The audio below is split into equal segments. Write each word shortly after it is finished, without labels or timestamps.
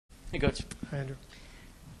Hey, Coach. Hi, Andrew.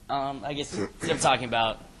 I guess instead of talking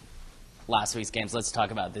about last week's games, let's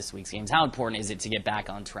talk about this week's games. How important is it to get back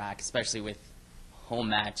on track, especially with home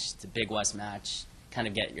match, it's a Big West match, kind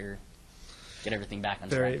of get everything back on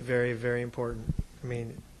track? Very, very, very important. I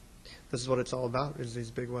mean, this is what it's all about, is these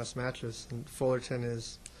Big West matches. And Fullerton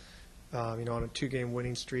is, on a 2-game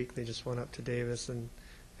winning streak. They just went up to Davis and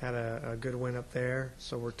had a good win up there.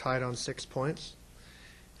 So we're tied on 6 points.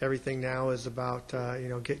 Everything now is about,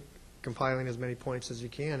 compiling as many points as you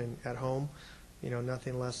can. And at home,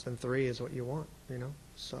 nothing less than 3 is what you want,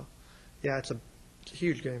 So, yeah, it's a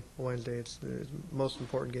huge game Wednesday. It's the most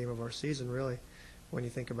important game of our season, really, when you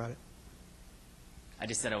think about it. I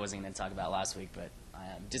just said I wasn't going to talk about last week, but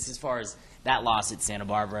just as far as that loss at Santa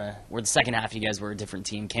Barbara, where the second half you guys were a different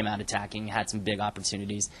team, came out attacking, had some big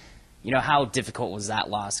opportunities. How difficult was that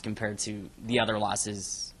loss compared to the other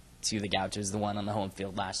losses to the Gauchos, the one on the home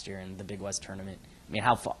field last year in the Big West tournament? I mean,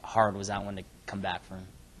 how hard was that one to come back from?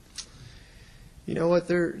 You know what?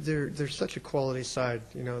 They're such a quality side.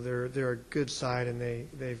 They're a good side, and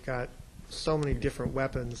they've got so many different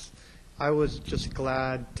weapons. I was just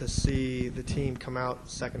glad to see the team come out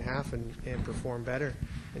second half and perform better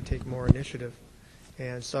and take more initiative.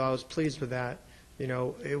 And so I was pleased with that.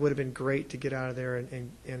 It would have been great to get out of there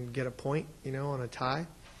and get a point, on a tie.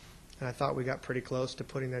 And I thought we got pretty close to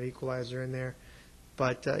putting that equalizer in there.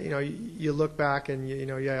 But, you look back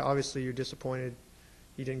and, obviously you're disappointed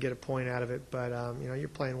you didn't get a point out of it. But, you're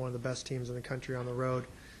playing one of the best teams in the country on the road.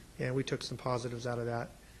 And we took some positives out of that.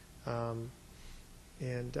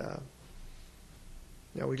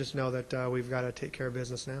 We just know that we've got to take care of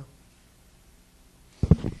business now.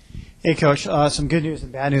 Hey, Coach. Some good news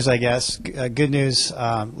and bad news, I guess. Good news,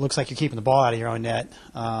 looks like you're keeping the ball out of your own net.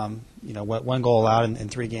 One goal allowed in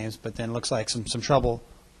 3 games, but then looks like some trouble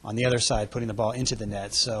on the other side putting the ball into the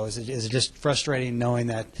net. So is it just frustrating knowing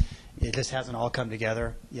that it just hasn't all come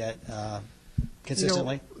together yet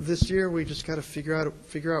consistently? This year we just got to figure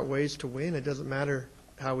out ways to win. It doesn't matter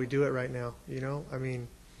how we do it right now.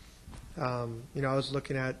 I was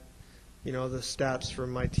looking at, the stats from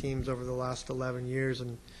my teams over the last 11 years,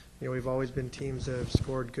 and we've always been teams that have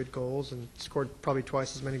scored good goals and scored probably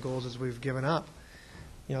twice as many goals as we've given up.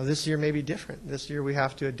 This year may be different. This year we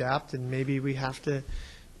have to adapt, and maybe we have to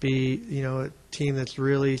be, a team that's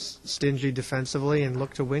really stingy defensively and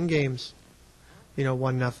look to win games,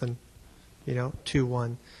 1-0,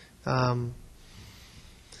 2-1.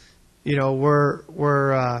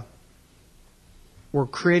 We're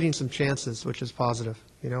creating some chances, which is positive.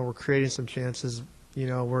 We're creating some chances.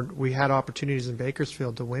 We had opportunities in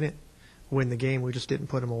Bakersfield to win the game. We just didn't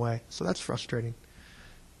put them away. So that's frustrating.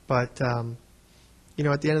 But,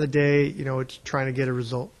 at the end of the day, it's trying to get a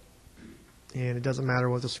result. And it doesn't matter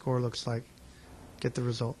what the score looks like. Get the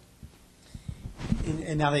result.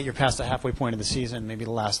 And now that you're past the halfway point of the season, maybe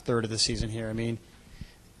the last third of the season here, I mean,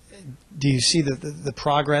 do you see the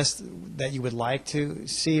progress that you would like to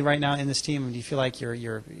see right now in this team? Do you feel like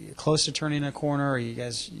you're close to turning a corner, or are you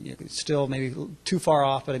guys still maybe too far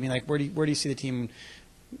off? But I mean, like, where do you see the team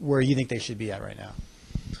where you think they should be at right now?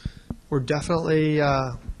 We're definitely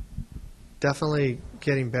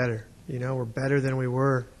getting better. We're better than we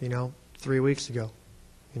were 3 weeks ago.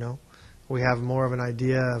 We have more of an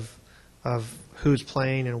idea of who's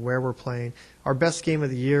playing and where we're playing. Our best game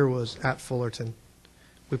of the year was at Fullerton.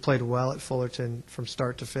 We played well at Fullerton from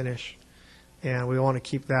start to finish, and we want to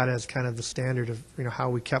keep that as kind of the standard of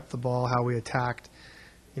how we kept the ball, how we attacked.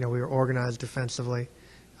 We were organized defensively.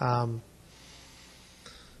 So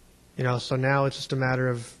now it's just a matter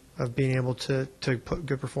of being able to put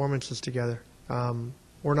good performances together.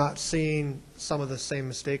 We're not seeing some of the same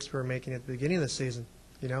mistakes we were making at the beginning of the season.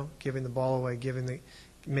 Giving the ball away,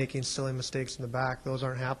 making silly mistakes in the back. Those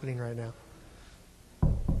aren't happening right now.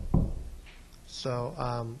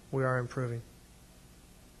 So we are improving.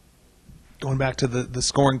 Going back to the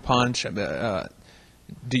scoring punch,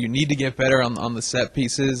 do you need to get better on the set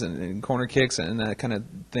pieces and corner kicks and that kind of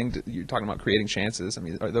thing? You're talking about creating chances. I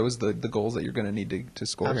mean, are those the goals that you're going to need to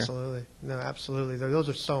score Absolutely. Here? No, absolutely. Those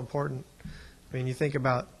are so important. I mean, you think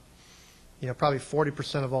about, probably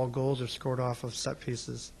 40% of all goals are scored off of set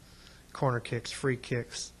pieces, corner kicks, free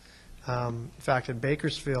kicks. In fact, at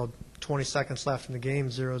Bakersfield, 20 seconds left in the game,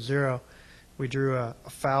 0-0. We drew a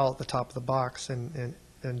foul at the top of the box, and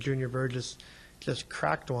Junior Burgess just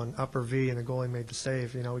cracked one, upper V, and the goalie made the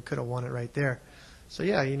save. We could have won it right there. So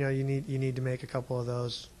yeah, you need to make a couple of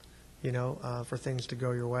those, for things to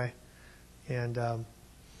go your way, and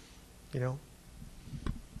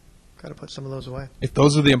got to put some of those away. If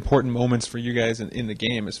those are the important moments for you guys in the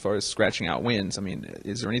game, as far as scratching out wins, I mean,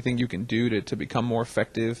 is there anything you can do to become more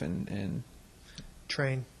effective and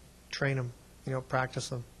train? train them, practice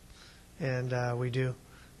them, and we do,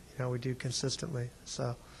 we do consistently.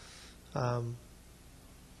 So,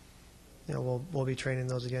 we'll be training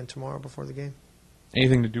those again tomorrow before the game.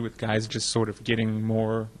 Anything to do with guys just sort of getting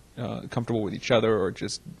more comfortable with each other, or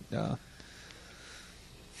just? Yeah,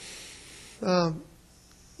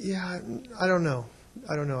 I don't know.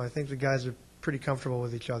 I think the guys are pretty comfortable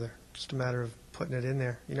with each other. Just a matter of putting it in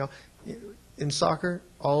there. In soccer,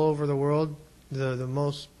 all over the world, the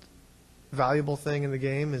most valuable thing in the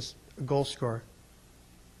game is a goal scorer.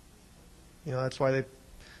 That's why they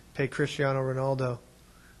pay Cristiano Ronaldo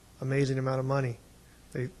amazing amount of money.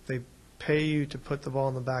 They pay you to put the ball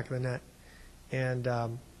in the back of the net, and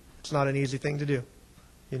it's not an easy thing to do.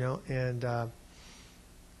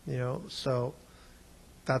 So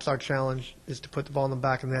that's our challenge, is to put the ball in the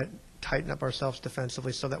back of the net, tighten up ourselves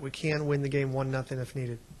defensively so that we can win the game 1-0 if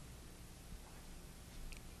needed.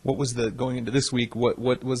 What was going into this week? What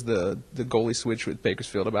was the goalie switch with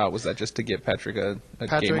Bakersfield about? Was that just to get Patrick a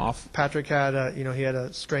game off? Patrick had he had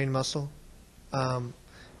a strained muscle, and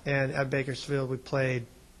at Bakersfield we played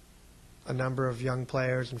a number of young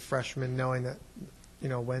players and freshmen, knowing that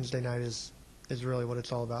Wednesday night is really what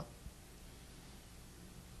it's all about.